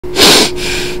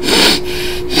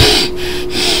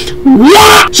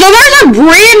What? So there's a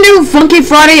brand new Funky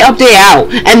Friday update out,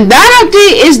 and that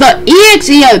update is the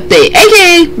EXE update,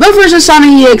 aka the vs.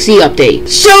 Sonic EXE update.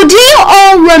 So do you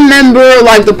all remember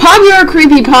like the popular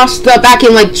creepypasta back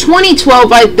in like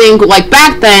 2012, I think, like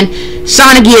back then,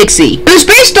 Sonic EXE? It was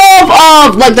based off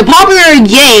of like the popular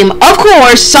game, of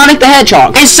course, Sonic the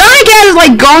Hedgehog. And Sonic has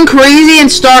like gone crazy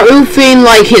and start oofing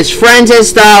like his friends and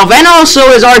stuff, and also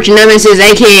his arch nemesis,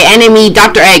 aka enemy,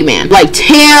 Dr. Eggman. Like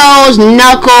Tails,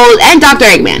 Knuckles, and Dr.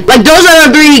 Eggman. Like those are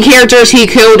the 3 characters he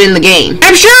killed in the game.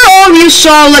 I'm sure all of you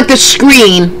saw like the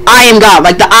screen, I am God,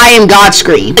 like the I am God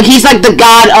screen. Like he's like the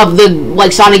god of the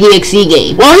like Sonic EXE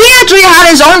game. Well, he actually had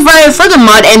his own Friday for the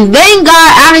Mud and then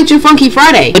got added to Funky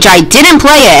Friday, which I didn't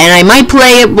play it, and I might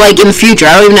play it like in the future,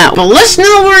 I don't even know. But let's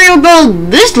not worry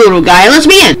about this little guy, let's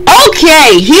begin.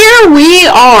 Okay, here we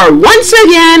are once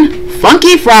again,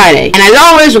 Funky Friday. And as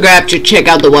always, we're gonna have to check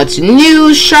out the What's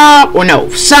New shop, or no,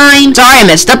 sign. Sorry, I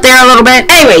messed up there a little bit.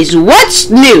 Anyways, what's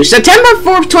new? September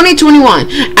 4th, 2021.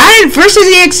 Added vs.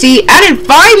 EXE, added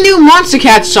 5 new Monster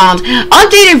Cat songs,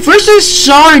 updated vs.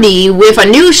 Sardi with a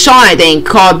new song, I think,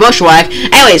 called Bushwhack.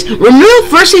 Anyways, removed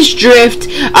vs. Drift,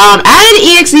 added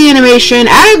EXE animation,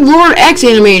 added Lord X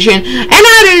animation, and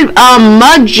added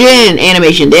Majin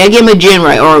animation. Did I get Majin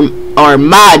right? Or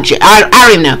Maj, I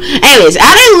don't even know. Anyways,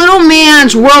 added Little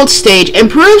Man's World Stage,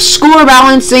 improved score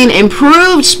balancing,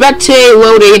 improved spectate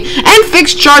loading, and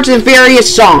fixed charts in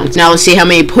various songs. Now let's see how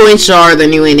many points are the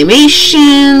new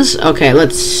animations. Okay,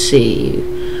 let's see.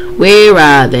 Where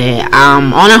are they?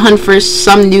 I'm on a hunt for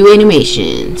some new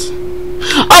animations.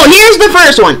 Oh, here's the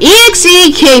first one.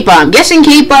 EXE K-pop. I'm guessing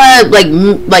K-pop like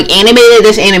animated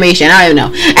this animation. I don't know.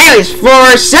 Anyways,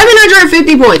 for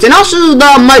 750 points, and also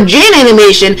the Majin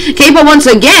animation, K-pop once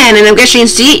again, and I'm guessing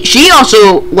she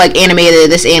also like animated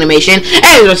this animation.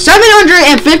 Anyways,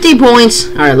 750 points.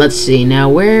 All right, let's see now.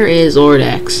 Where is Lord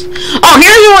X? Oh,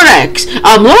 here's Lord X.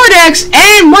 Lord X,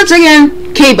 and once again,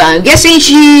 K-pop. I'm guessing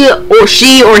she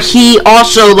or he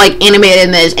also like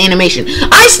animated this animation.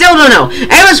 I still don't know.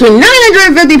 Anyways, with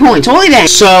 950 points. Holy dang.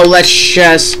 So let's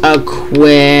just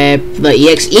equip the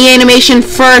EXE animation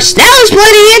first. Now let's play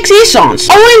the EXE songs.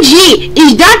 OMG,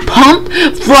 is that Pump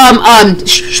from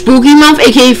Spooky Month,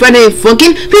 aka Friday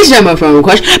Funkin'? Please send my friend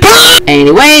request.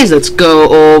 Anyways, let's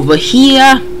go over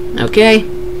here. Okay.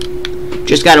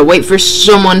 Just gotta wait for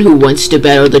someone who wants to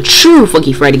battle the true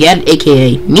Funky Friday again,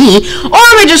 aka me, or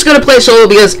am I just gonna play solo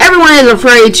because everyone is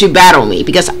afraid to battle me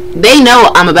because they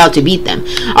know I'm about to beat them.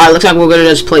 Alright, looks like we're gonna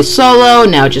just play solo.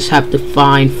 Now just have to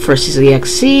find vs.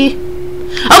 EXE.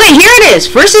 Okay, here it is,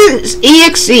 vs.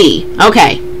 EXE.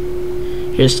 Okay.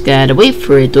 Just gotta wait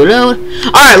for it to load.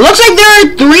 Alright, looks like there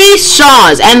are 3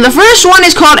 songs, and the first one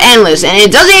is called Endless, and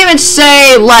it doesn't even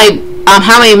say like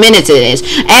how many minutes it is.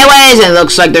 Anyways, it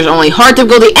looks like there's only hard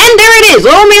difficulty, and there it is,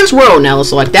 Little Man's World. Now let's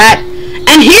select that,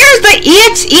 and here's the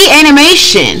EXE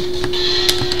animation.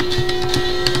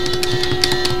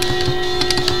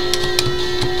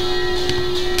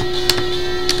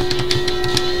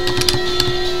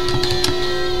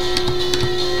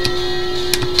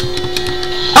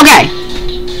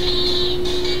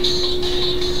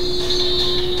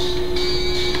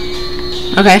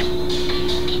 Okay,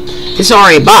 this is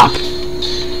already a bop.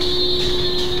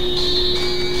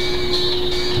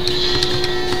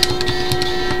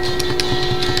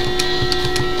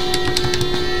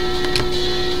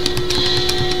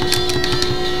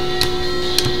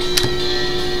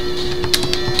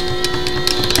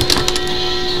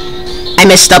 I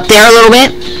messed up there a little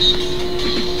bit.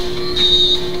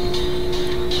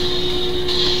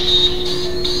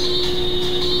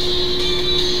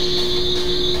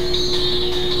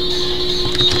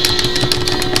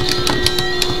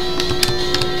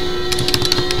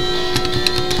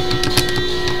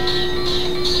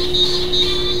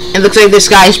 It looks like this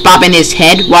guy's bopping his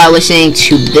head while listening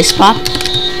to this pop.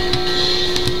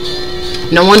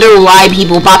 No wonder why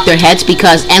people bop their heads,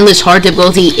 because Endless Hard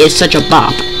Difficulty is such a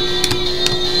bop.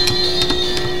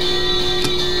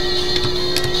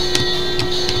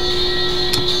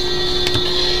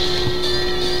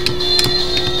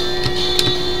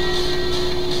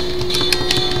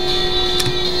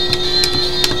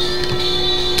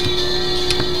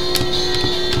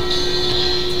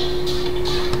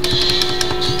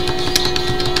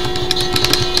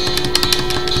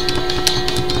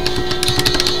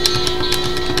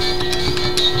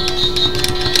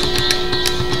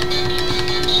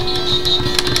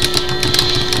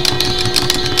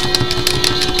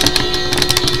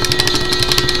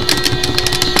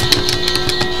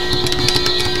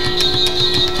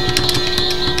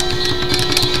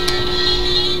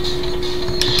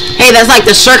 Hey, that's like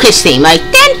the circus theme, like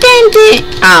dun, dun,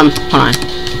 dun. Hold on.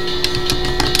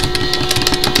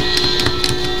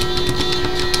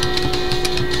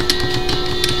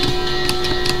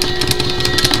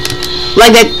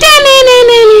 Like that.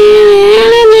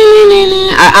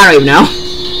 I don't even know.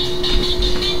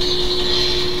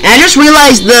 And I just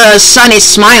realized the sun is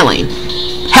smiling.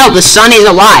 Hell, the sun is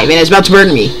alive and it's about to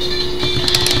burn me.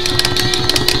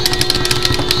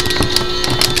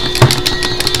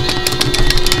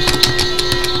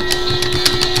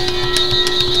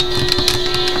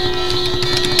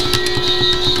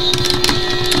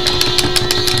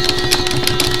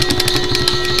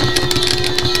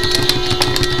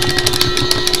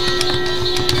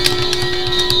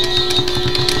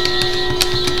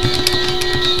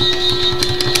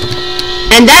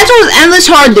 And that was endless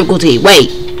hard difficulty.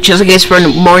 Wait, just in case for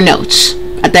more notes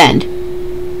at the end.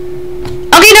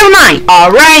 Okay, never mind.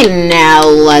 Alright, now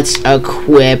let's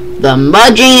equip the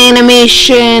mudging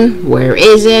animation. Where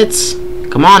is it?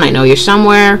 Come on, I know you're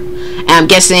somewhere. And I'm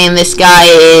guessing this guy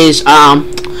is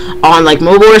on like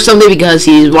mobile or something because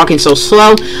he's walking so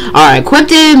slow. Alright, equipped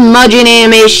the mudging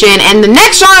animation, and the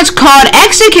next one is called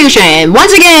Execution.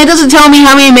 Once again, it doesn't tell me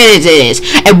how many minutes it is.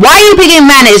 And why are you picking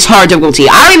Madness hard difficulty?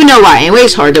 I don't even know why.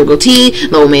 Anyways, hard difficulty,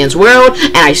 Little Man's World,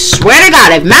 and I swear to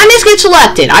God, if Madness gets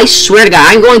selected, I swear to God,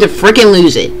 I'm going to freaking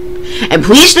lose it. And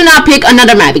please do not pick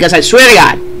another map, because I swear to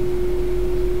God,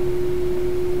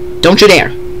 don't you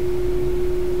dare.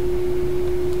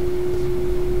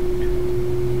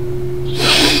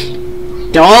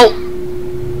 Don't.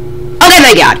 Okay,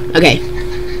 thank God. Okay.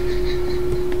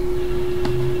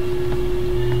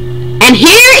 And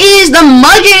here is the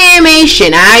mudging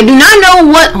animation. I do not know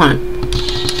what. Hold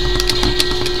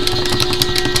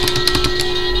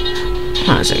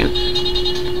on a second.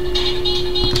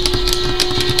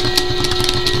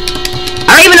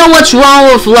 I don't even know what's wrong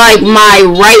with like my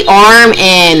right arm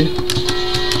and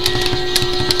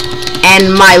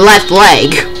my left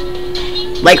leg.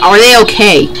 Like, are they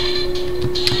okay?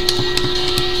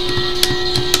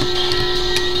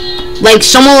 Like,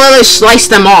 someone literally sliced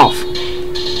them off. Dang,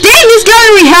 this guy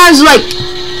already has, like,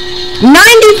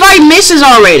 95 misses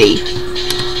already.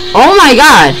 Oh my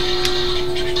God.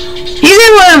 He's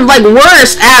even, like,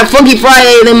 worse at Funky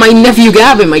Friday than my nephew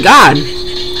Gavin. My God.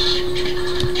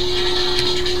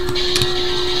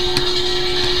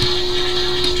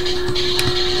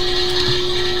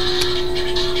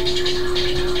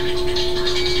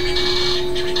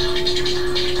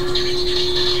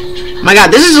 My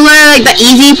God, this is literally like the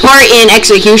easy part in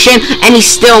Execution, and he's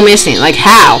still missing. Like,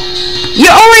 how? You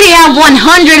already have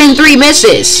 103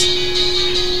 misses.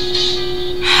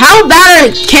 How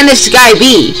bad can this guy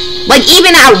be? Like,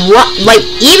 even at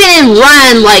even in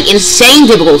run, like insane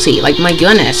difficulty. Like, my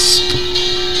goodness.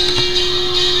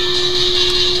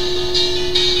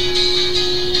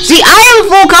 See, I have a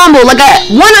full combo, like a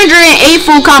 108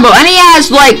 full combo, and he has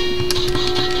like.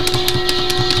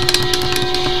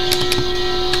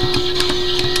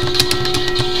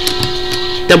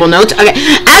 Double notes. Okay,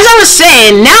 as I was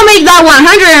saying, now make that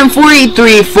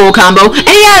 143 full combo, and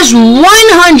he has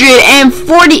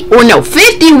 140 or no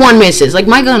 51 misses. Like,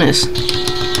 my goodness.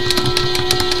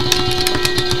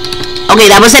 Okay,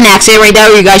 that was an accident right there.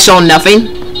 You guys saw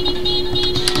nothing.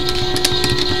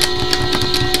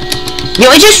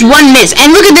 Yo, it's just one miss,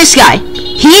 and look at this guy.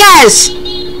 He has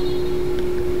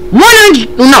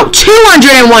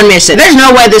 201 misses. There's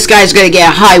no way this guy's gonna get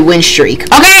a high win streak.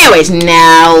 Okay, anyways,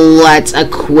 now let's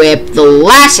equip the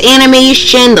last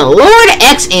animation, the Lord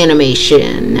X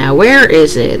animation. Now, where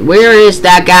is it? Where is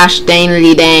that gosh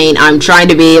dang? I'm trying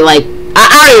to be like,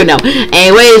 I don't even know.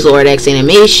 Anyways, Lord X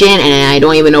animation, and I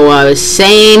don't even know what I was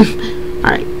saying.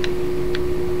 Alright.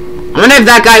 I wonder if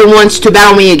that guy wants to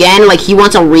battle me again, like he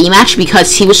wants a rematch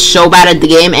because he was so bad at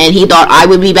the game and he thought I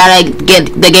would be bad at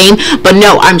the game, but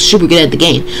no, I'm super good at the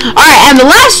game. Alright, and the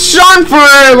last song for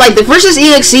like the versus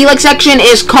EXE like section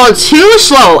is called Too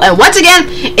Slow, and once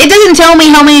again, it doesn't tell me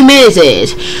how many minutes it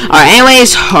is. Alright,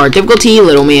 anyways, hard difficulty,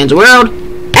 Little Man's World,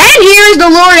 and here's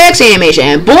the Lord X animation,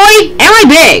 and boy, am I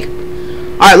big.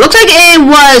 Alright, looks like it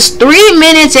was 3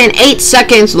 minutes and 8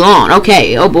 seconds long.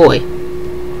 Okay, oh boy.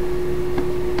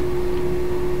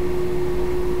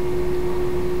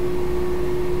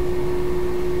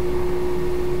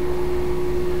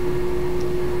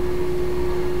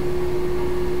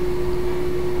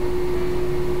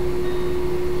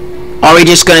 Are we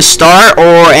just gonna start,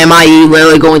 or am I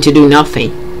really going to do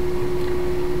nothing?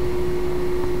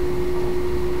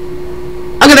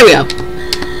 Okay, there we go.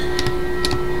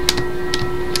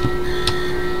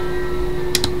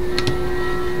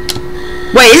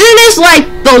 Wait, isn't this like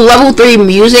the level 3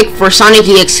 music for Sonic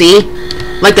EXE?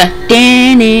 Like the...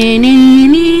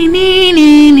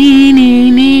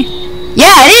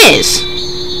 Yeah, it is!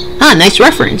 Huh, nice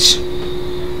reference.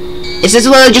 Is this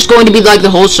literally just going to be like the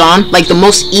whole song? Like the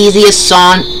most easiest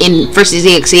song in versus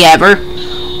EXE ever?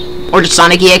 Or just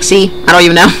Sonic EXE. I don't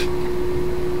even know.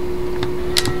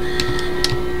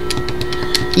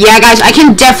 Yeah, guys, I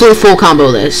can definitely full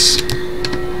combo this.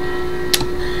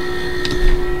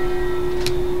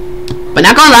 But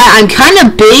not gonna lie, I'm kind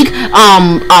of big,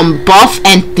 buff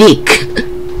and thick.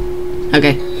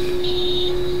 Okay.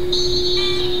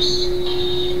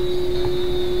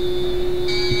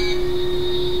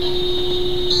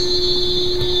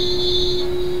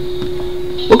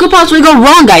 What could possibly go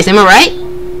wrong, guys? Am I right?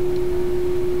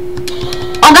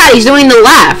 Oh god, he's doing the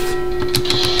laugh.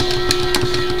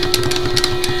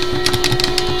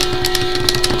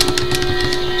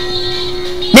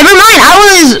 Never mind, I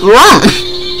was wrong.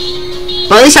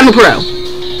 But at least I'm a pro.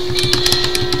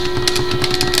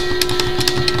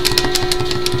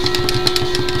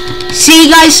 See,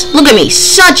 guys? Look at me.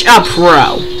 Such a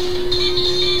pro.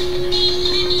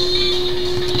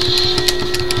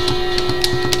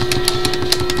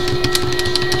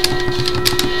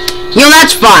 You know,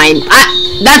 that's fine.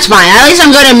 That's fine. At least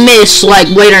I'm gonna miss, like,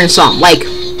 later in some. Like,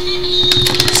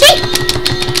 see?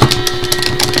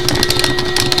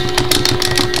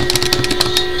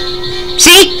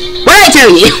 See? What did I tell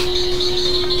you?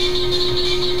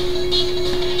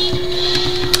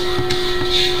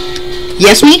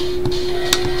 Yes, me?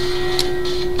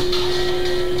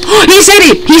 He said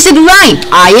it! He said right!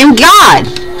 I am God!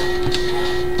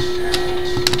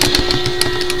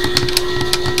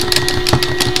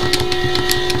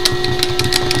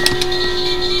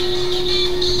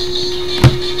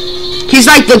 He's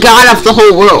like the god of the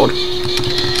whole world.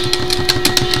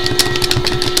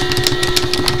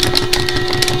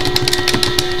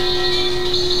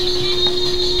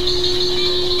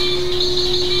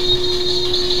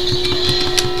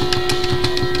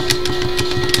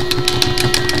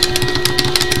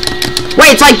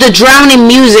 Wait, it's like the drowning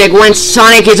music when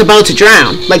Sonic is about to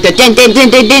drown. Like the din din din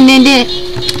din din din din.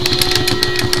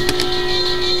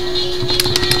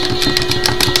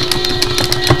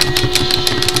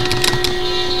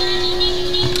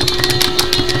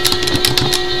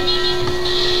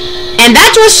 And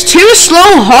that was too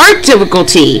slow hard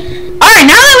difficulty. Alright,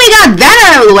 now that we got that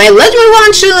out of the way, let's move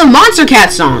on to the Monster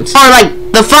Cat songs. Or like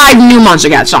the 5 new Monster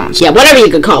Cat songs. Yeah, whatever you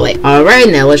could call it. Alright,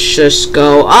 now let's just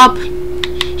go up.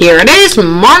 Here it is,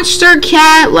 Monster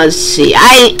Cat. Let's see.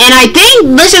 I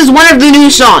think this is one of the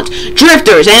new songs,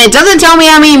 Drifters, and it doesn't tell me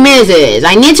how many minutes it is.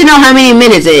 I need to know how many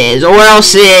minutes it is, or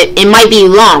else it might be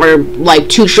long or like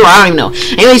too short. I don't even know.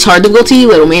 Anyways, hard difficulty,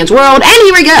 Little Man's World, and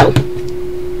here we go.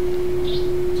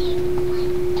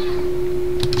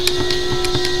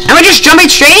 And we're just jumping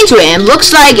straight into it. And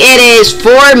looks like it is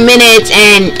 4 minutes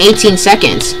and 18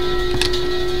 seconds.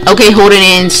 Okay, holding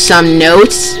in some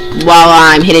notes while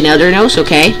I'm hitting other notes,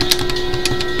 okay.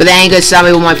 But that ain't gonna stop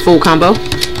me with my full combo.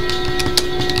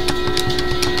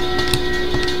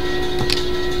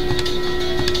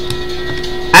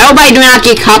 I hope I do not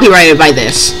get copyrighted by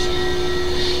this.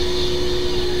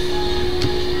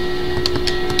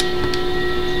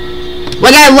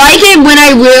 Like, I like it when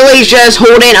I really just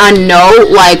hold in a note,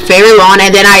 like, very long,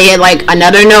 and then I hit, like,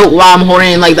 another note while I'm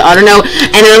holding in, like, the other note,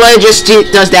 and then it just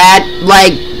does that,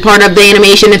 like, part of the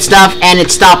animation and stuff, and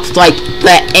it stops, like,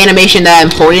 the animation that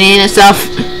I'm holding in and stuff.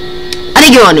 I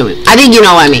think you all knew it. I think you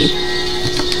know what I mean.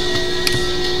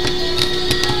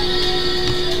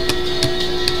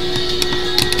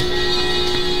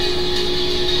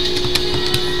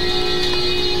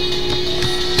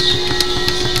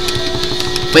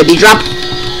 Wait, beat drop?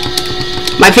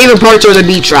 My favorite parts are the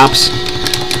beat drops.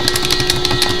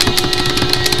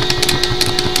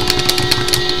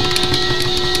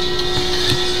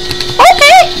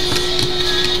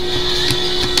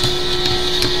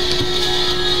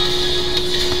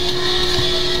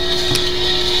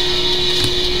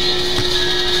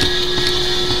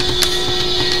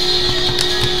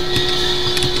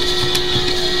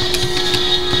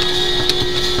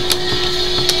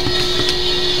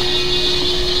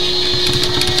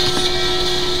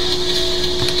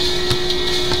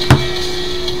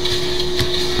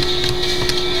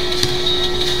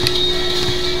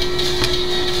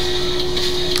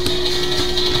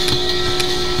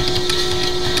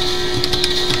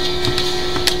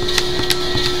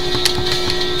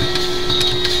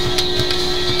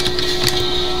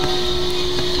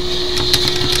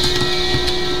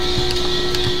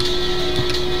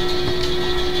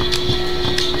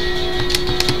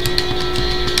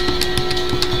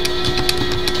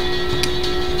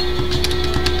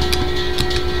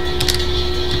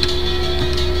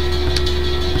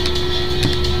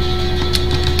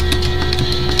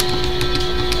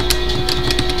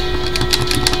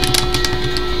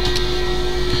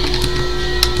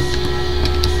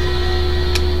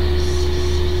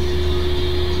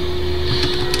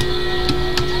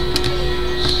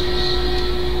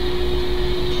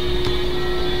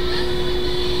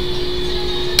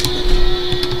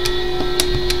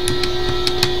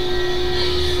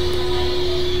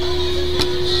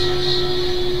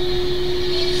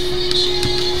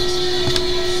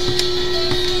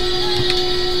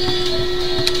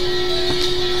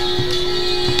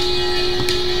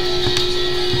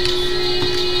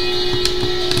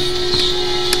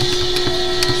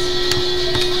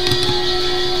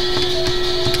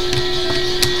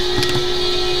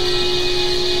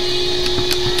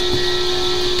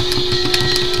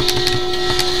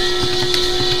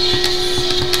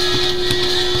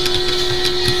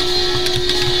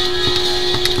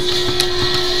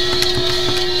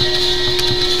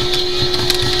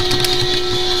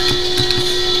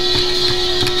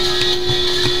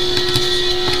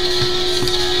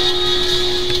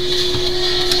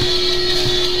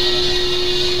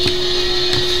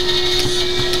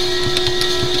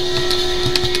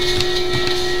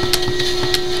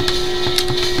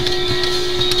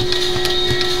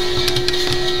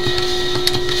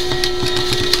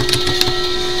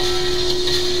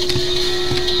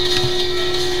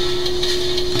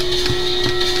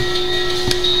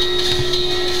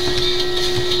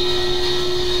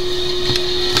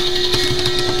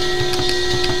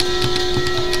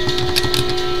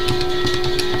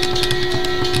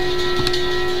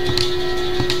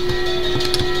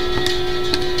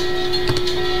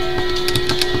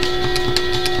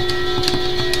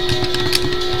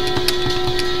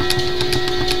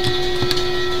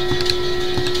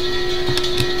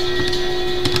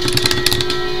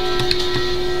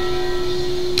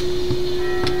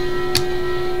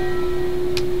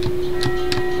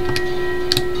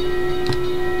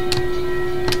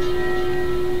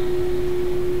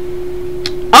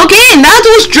 And that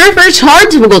was Drifter's hard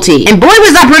difficulty. And boy,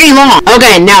 was that pretty long.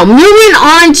 Okay, now moving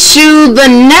on to the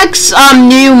next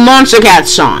new Monster Cat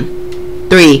song.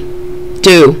 3,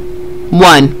 2,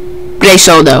 1. Play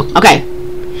solo. Okay.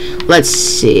 Let's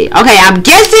see. Okay, I'm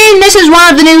guessing this is one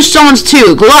of the new songs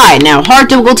too. Glide. Now, hard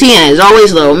difficulty, and as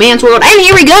always, Little Man's World. And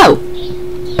here we go.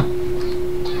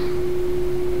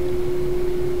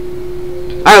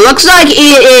 Alright, looks like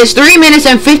it is 3 minutes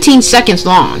and 15 seconds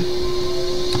long.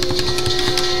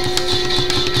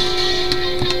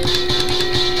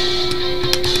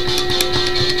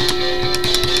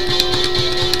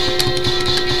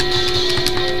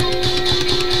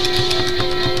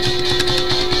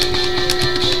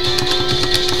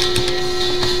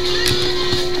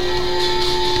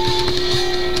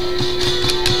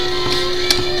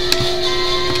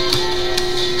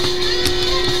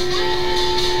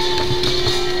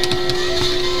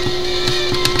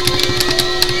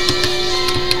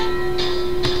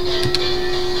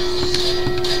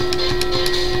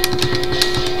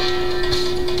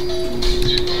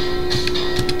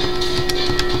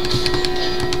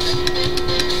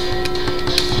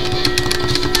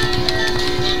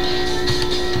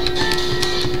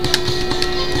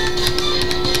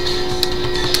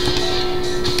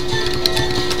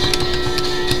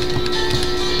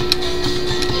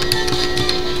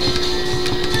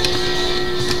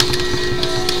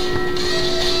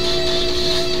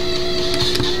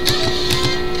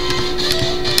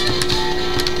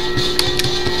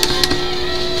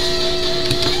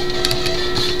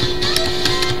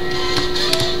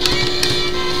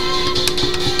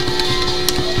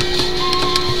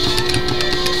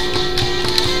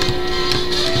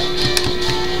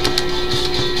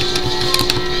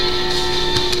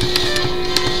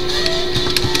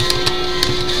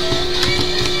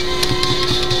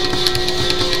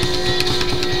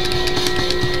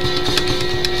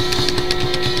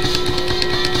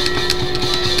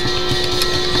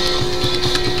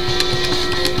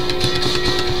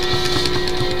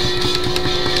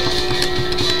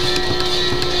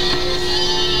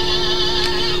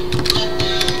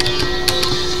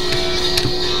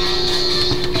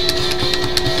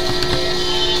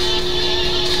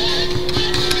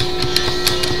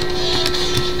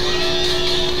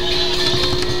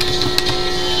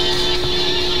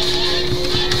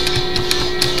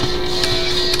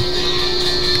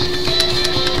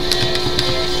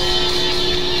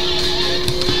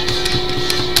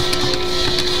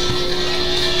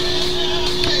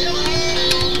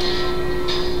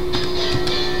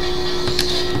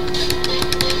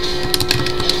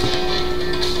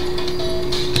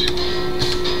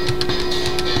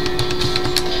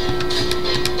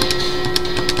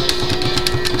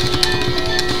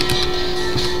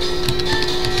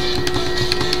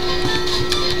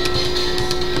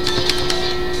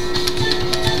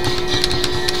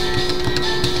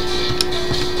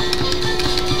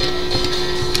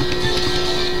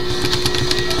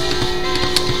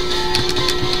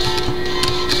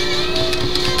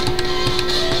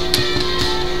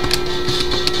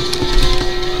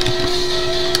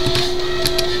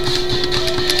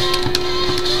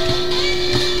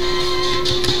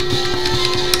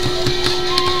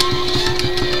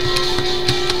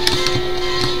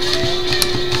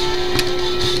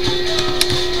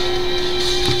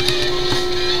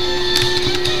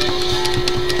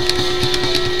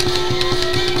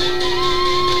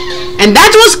 And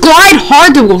that was Glide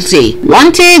hard difficulty.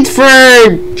 Wanted for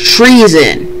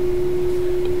treason.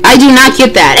 I do not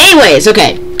get that. Anyways,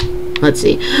 okay. Let's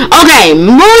see. Okay,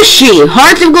 Moshi,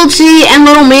 hard difficulty, and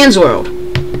Little Man's World.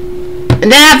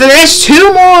 And then after this,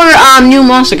 2 more new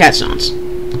Monster Cat songs.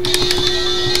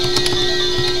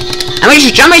 And we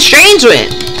just jump straight into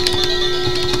it.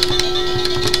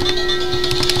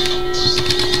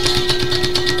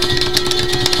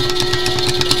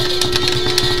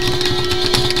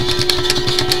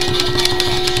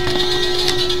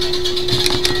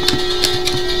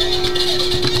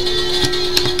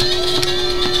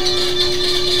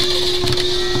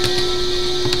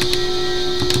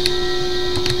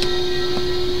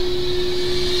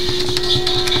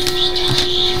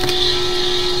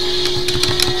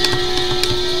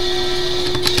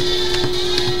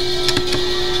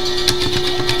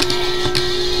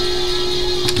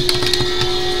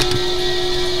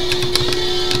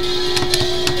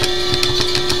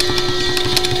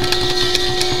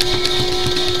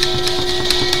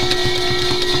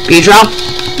 Beat drop.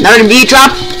 Another beat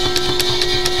drop.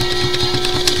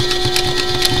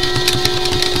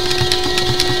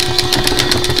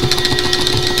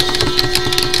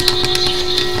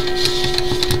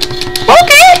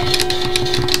 Okay.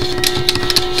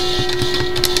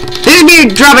 This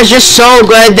beat drop is just so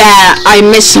good that I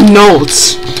missed some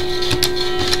notes.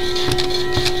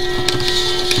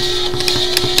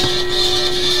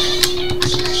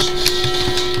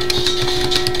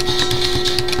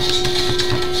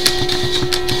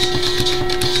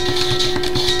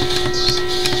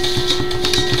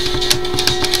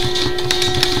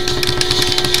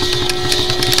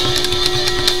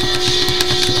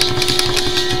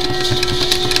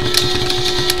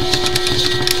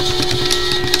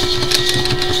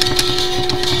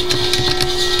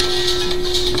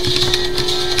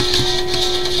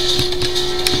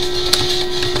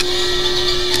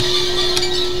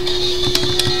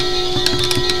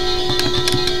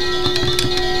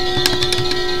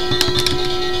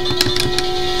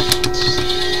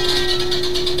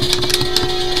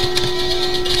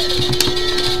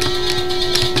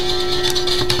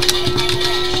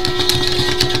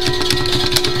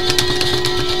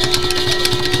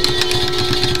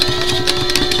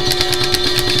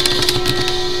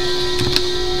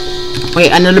 Wait,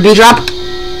 another B drop?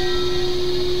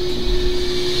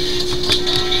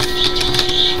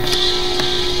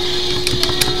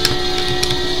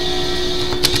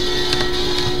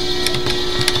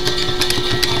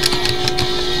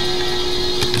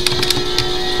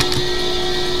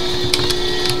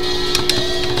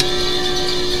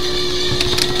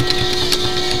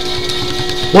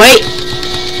 Wait.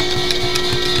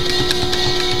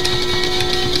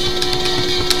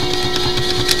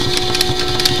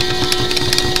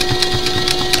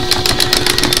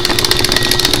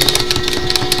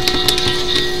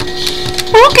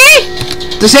 Okay.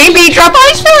 The same beat drop,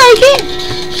 I still like it.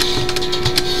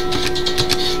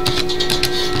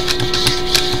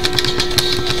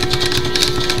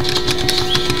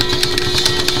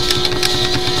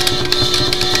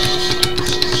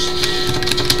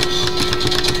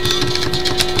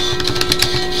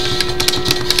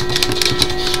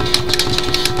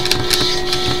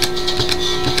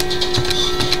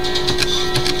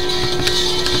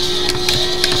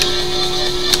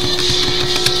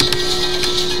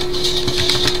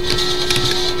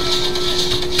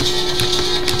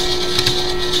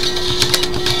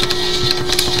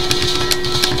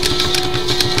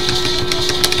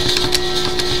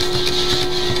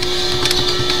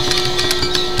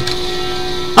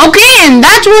 Okay, and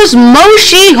that was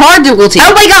Moshi hard difficulty.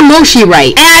 I hope I got Moshi right.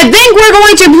 And I think we're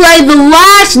going to play the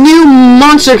last new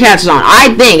Monster Cat song. I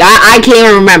think. I can't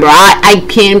even remember. I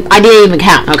didn't even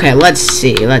count. Okay, let's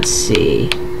see. Okay,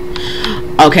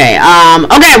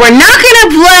 we're not gonna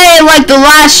play like the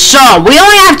last song. We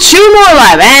only have 2 more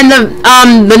left,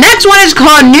 and the next one is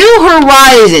called New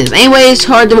Horizons. Anyways,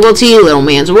 hard difficulty, Little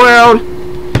Man's World.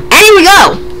 And here we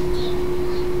go.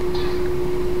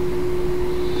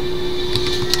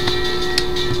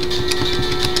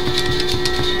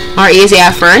 Alright, easy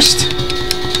at first.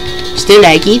 Still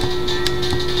laggy.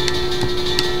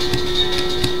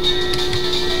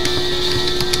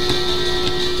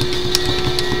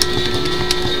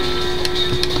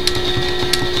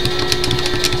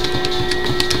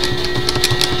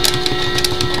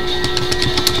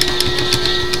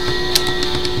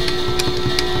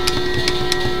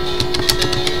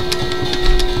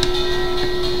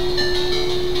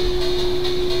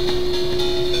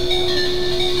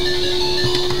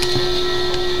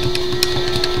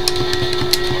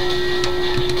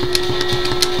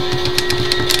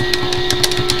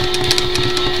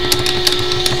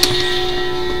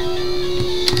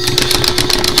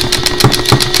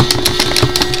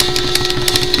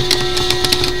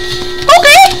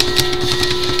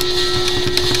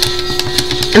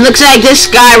 It looks like this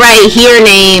guy right here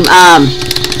named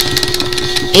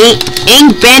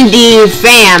Ink Bendy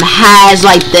Fam has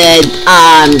like the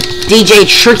DJ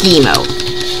Tricky emote,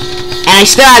 and I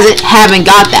still haven't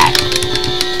got that.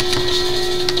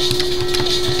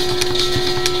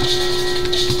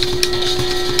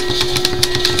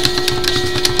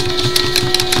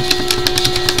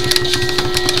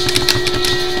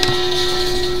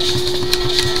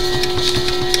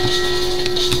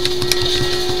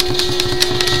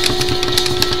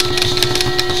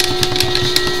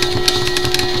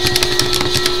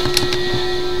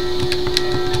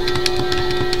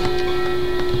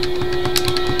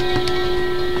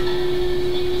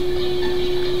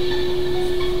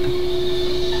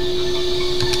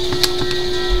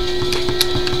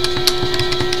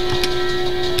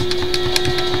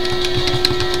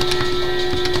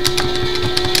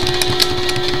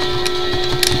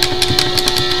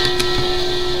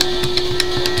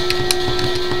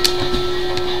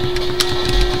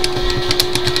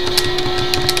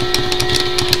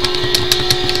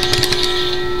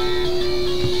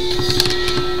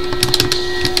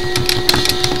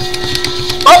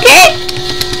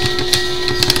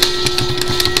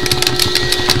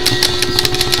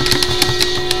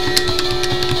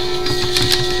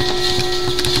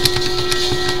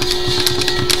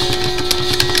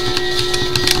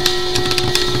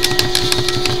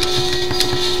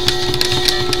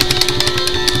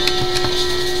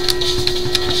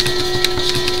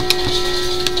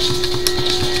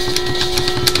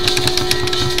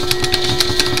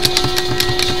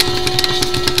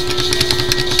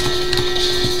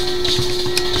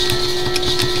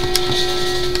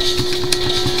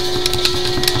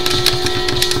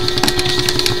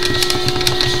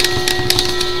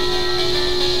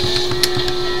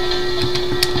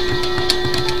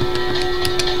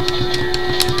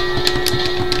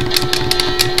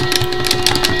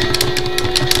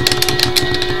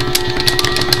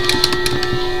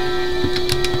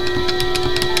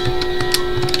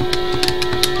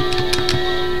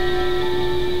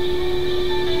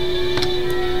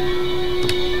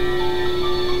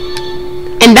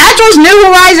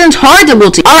 Horizon's hard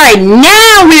difficulty. Alright,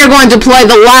 now we are going to play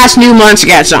the last new Monster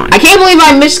Cat song. I can't believe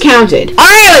I miscounted.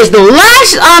 Alright, anyways, the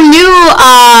last new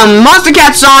Monster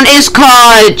Cat song is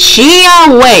called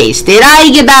Chia Waste. Did I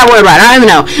get that word right? I don't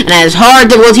even know. And it has hard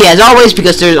difficulty as always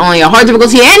because there's only a hard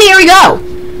difficulty. And here we go.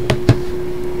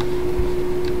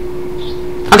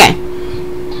 Okay.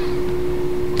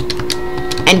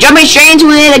 And jumping straight into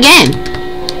it again.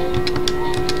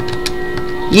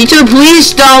 YouTube,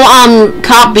 please don't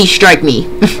copy strike me.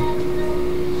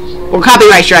 Or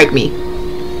copyright strike me.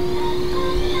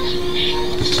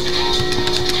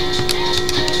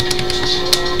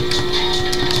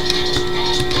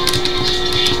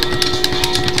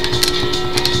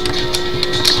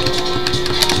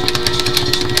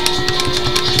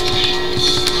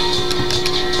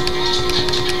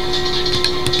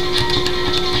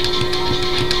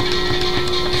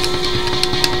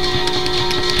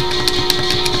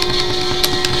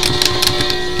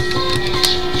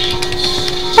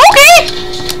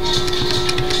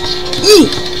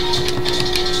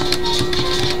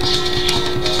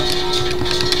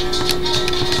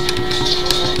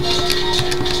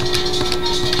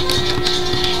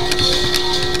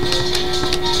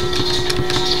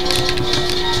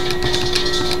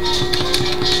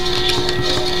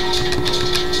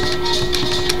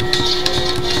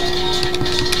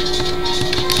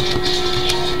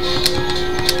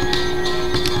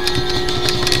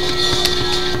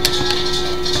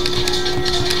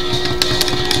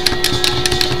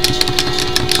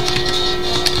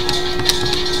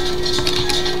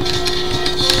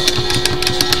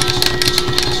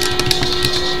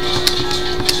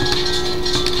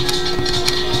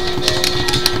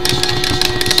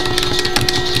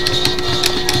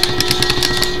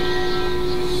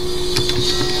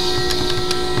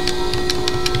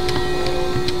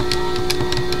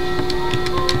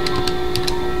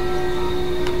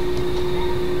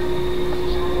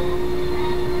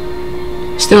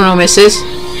 Still no misses.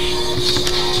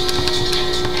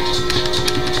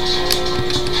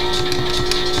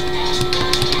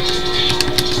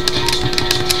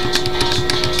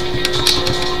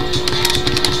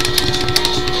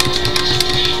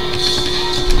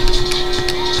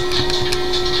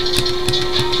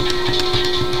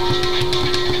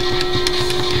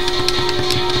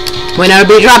 Wait, now a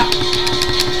beat drop.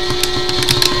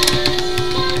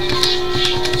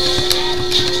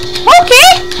 Okay.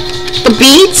 The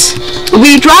beats, the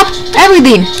beat drop,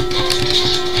 everything.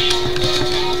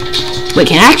 Wait,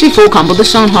 can I actually full combo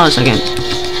this song? Hold on a second.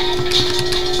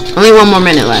 Only 1 more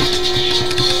minute left.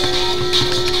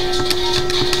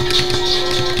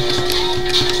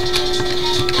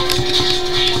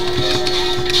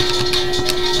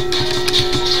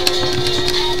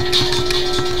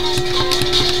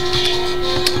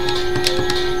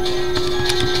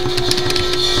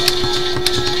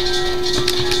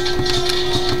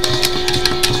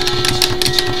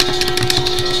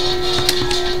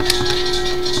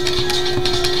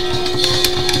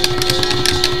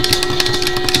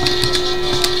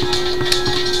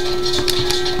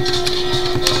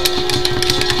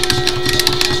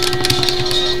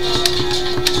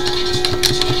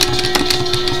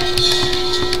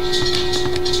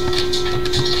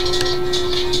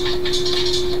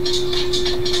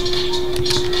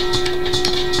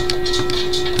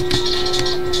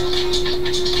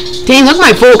 Dang, look at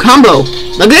my full combo.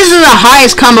 Like, this is the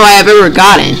highest combo I have ever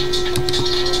gotten.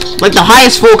 Like, the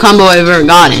highest full combo I've ever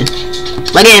gotten.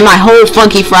 Like, in my whole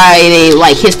Funky Friday,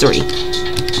 like, history.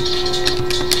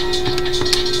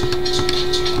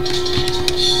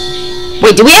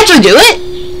 Wait, did we actually do it?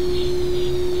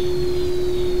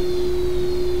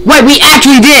 Wait, we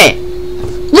actually did it!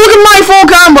 Look at my full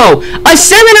combo! A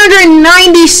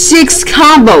 796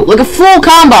 combo! Like a full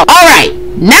combo. Alright,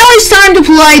 now it's time to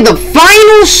play the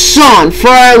final song for,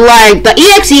 like, the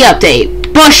EXE update.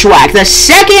 Bushwhack, the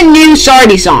second new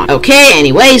Sardi song. Okay,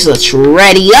 anyways, let's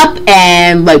ready up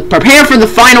and, like, prepare for the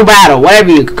final battle,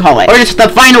 whatever you could call it. Or just the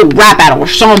final rap battle or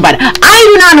song battle. I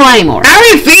do not know anymore. I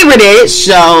already favorited it,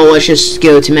 so let's just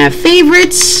go to my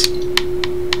favorites.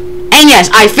 And yes,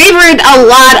 I favorite a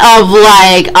lot of,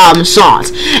 like,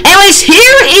 songs. Anyways,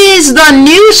 here is the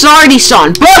new Sardi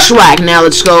song, Bushwhack. Now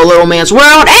let's go Little Man's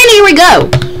World, and here we go.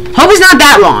 Hope it's not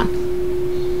that long.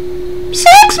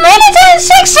 6 minutes and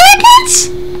 6 seconds?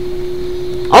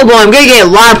 Oh boy, I'm gonna get a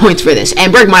lot of points for this,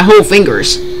 and break my whole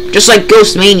fingers. Just like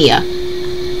Ghost Mania.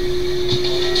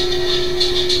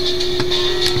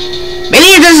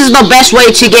 Maybe this is the best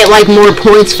way to get, like, more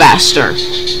points faster.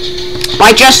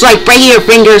 By just, like, breaking your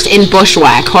fingers in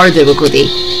Bushwhack, hard difficulty.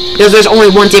 Because there's only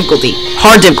one difficulty,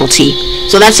 hard difficulty.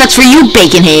 So that sucks for you,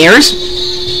 bacon hairs.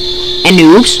 And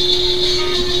noobs.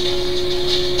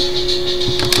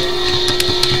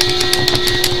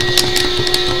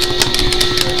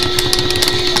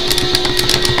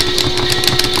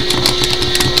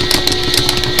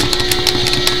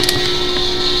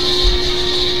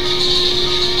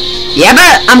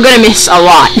 I'm gonna miss a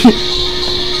lot.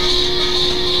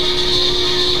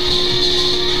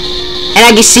 And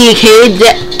I can see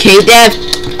K-Dev,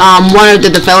 one of the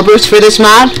developers for this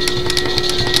mod,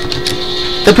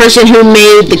 the person who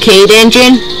made the Cade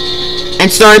engine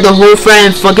and started the whole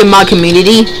front-end fucking mod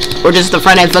community, or just the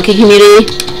front-end fucking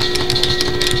community.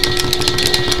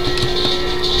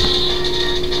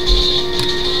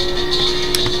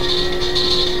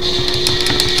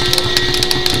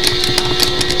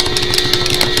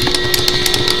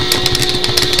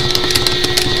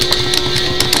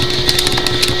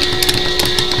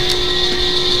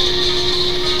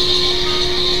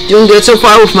 Doing good so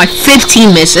far with my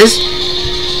 15 misses.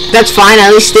 That's fine.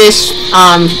 At least this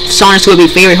song is going to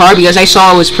be very hard because I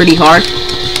saw it was pretty hard.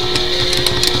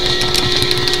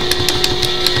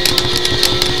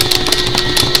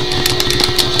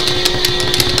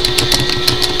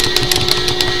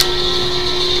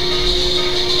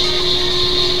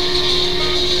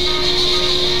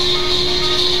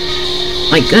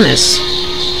 My goodness.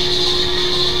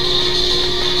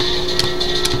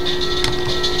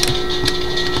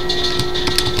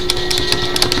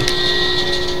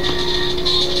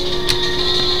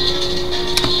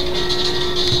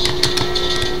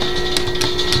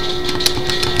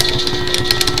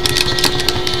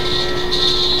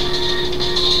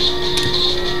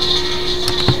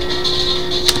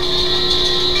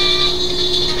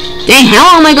 Dang,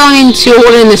 how am I going to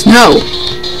hold in this note?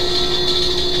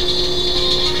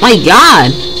 My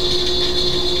god.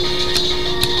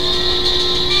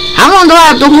 How long do I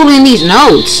have to hold in these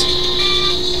notes?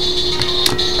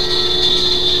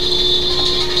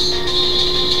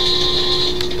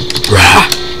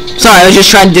 Sorry, I was just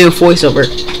trying to do a voiceover.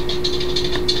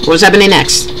 What's happening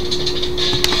next?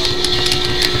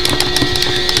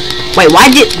 Wait, why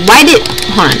did,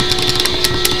 hold on.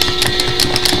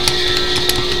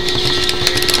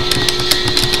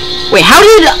 Wait, how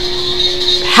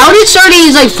did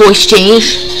Sardi's, like, voice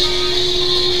change?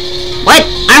 What?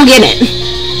 I don't get it.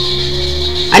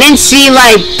 I didn't see,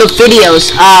 like, the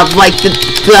videos of, like, the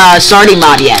Sardi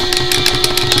mod yet.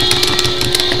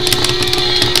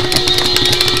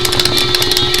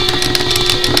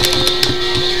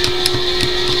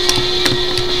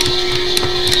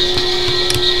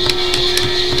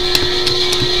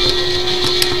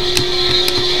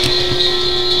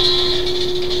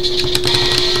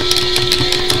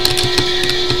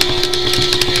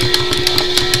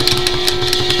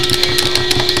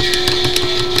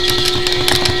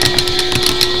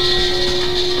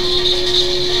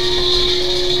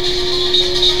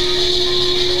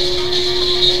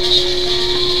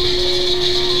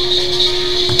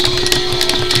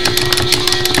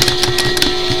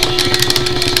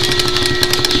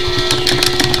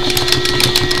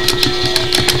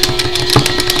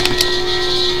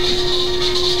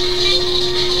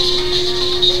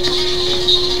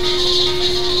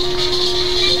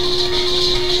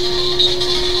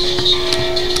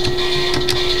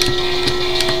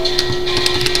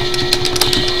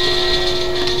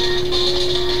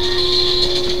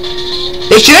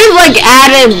 They should have, like,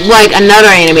 added, like, another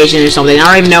animation or something. I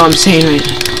don't even know what I'm saying right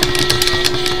now.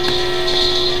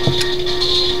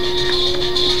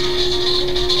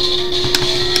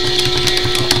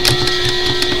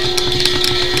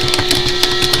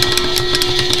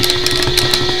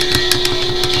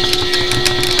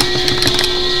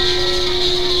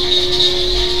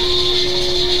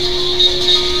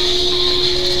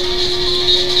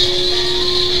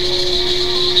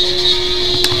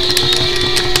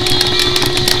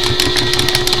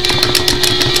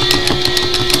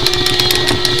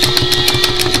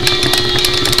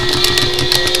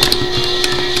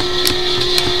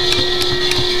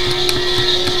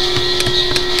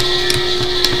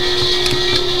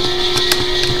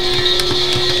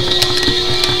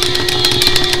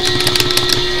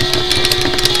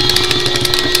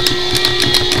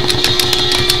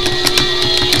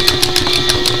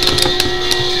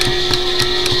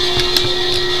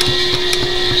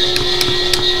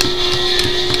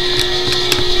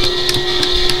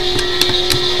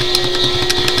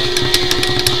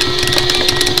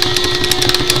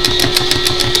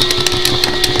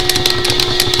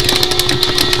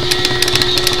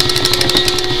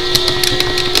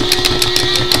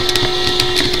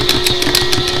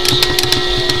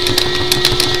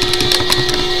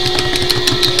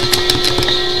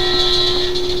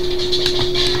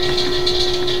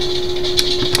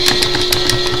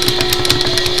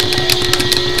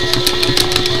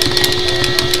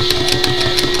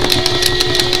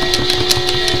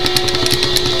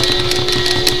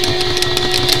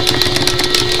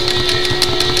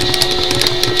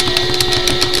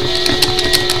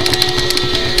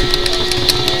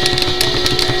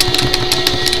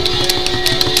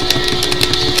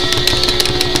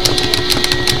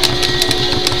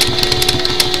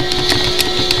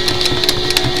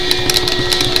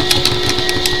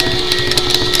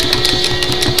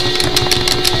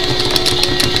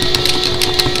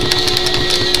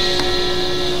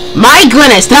 My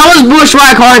goodness, that was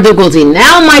bushwhack hard difficulty.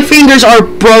 Now my fingers are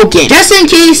broken. Just in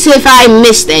case if I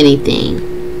missed anything.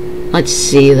 Let's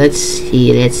see. Okay,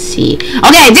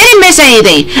 I didn't miss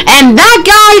anything. And that,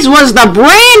 guys, was the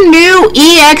brand new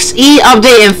EXE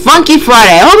update in Funky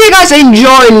Friday. I hope you guys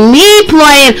enjoyed me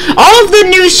playing all of the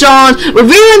new songs,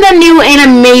 reviewing the new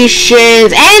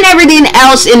animations, and everything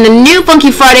else in the new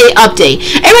Funky Friday update.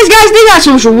 Anyways, guys, thank you guys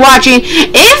so much for watching.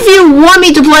 If you want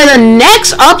me to play the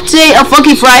next update of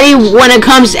Funky Friday when it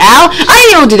comes out, I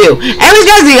know what to do. Anyways,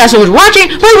 guys, thank you guys so much for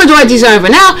watching. Hope you enjoyed this for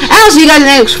now, and I'll see you guys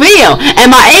in the next video. And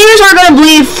my ears are gonna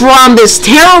bleed from this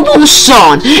terrible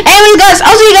song. Anyways, guys,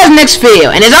 I'll see you guys in the next video.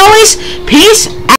 And as always, peace out.